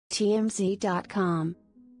TMZ.com.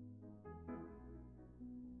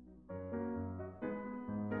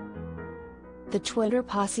 The Twitter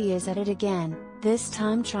posse is at it again, this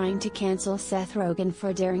time trying to cancel Seth Rogen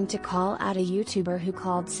for daring to call out a YouTuber who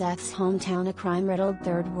called Seth's hometown a crime-riddled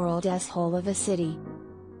third-world s-hole of a city.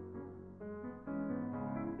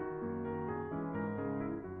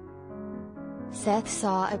 Seth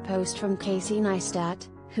saw a post from Casey Neistat,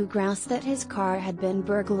 who groused that his car had been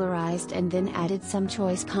burglarized and then added some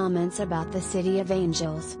choice comments about the City of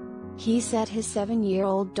Angels. He said his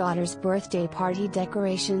 7-year-old daughter's birthday party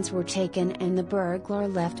decorations were taken and the burglar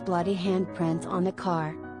left bloody handprints on the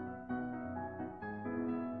car.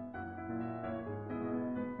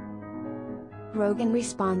 Rogen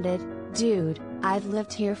responded, "Dude, I've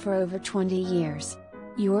lived here for over 20 years.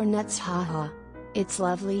 You're nuts, haha. It's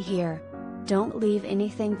lovely here. Don't leave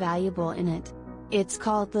anything valuable in it. It's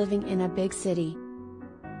called living in a big city."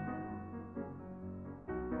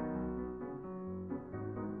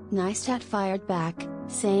 Neistat fired back,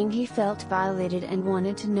 saying he felt violated and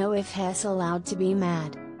wanted to know if he's allowed to be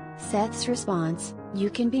mad. Seth's response, "You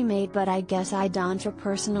can be mad, but I guess I don't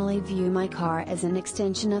personally view my car as an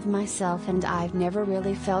extension of myself, and I've never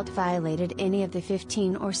really felt violated any of the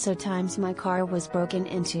 15 or so times my car was broken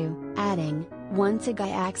into," adding, "Once a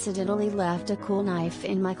guy accidentally left a cool knife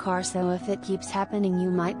in my car, so if it keeps happening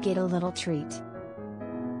you might get a little treat."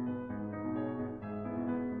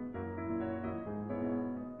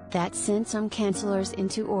 That sent some cancelers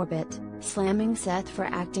into orbit, slamming Seth for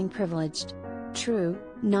acting privileged. True,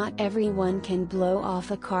 not everyone can blow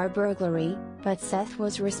off a car burglary, but Seth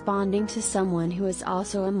was responding to someone who is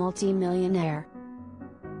also a multi-millionaire.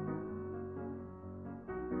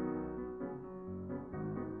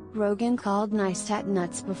 Rogen called Neistat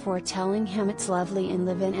nuts before telling him it's lovely and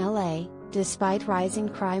live in LA, despite rising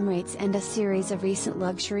crime rates and a series of recent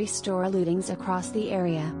luxury store lootings across the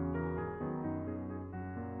area.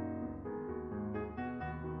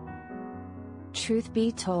 Truth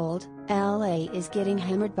be told, LA is getting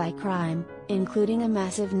hammered by crime, including a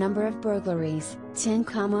massive number of burglaries,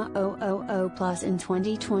 10,000 plus in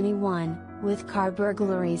 2021, with car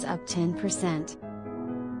burglaries up 10%.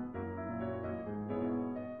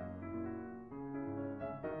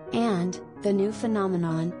 And, the new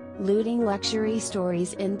phenomenon, looting luxury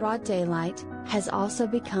stores in broad daylight, has also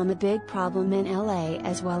become a big problem in LA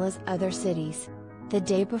as well as other cities. The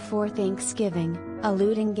day before Thanksgiving, a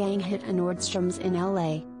looting gang hit a Nordstrom's in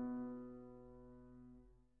LA,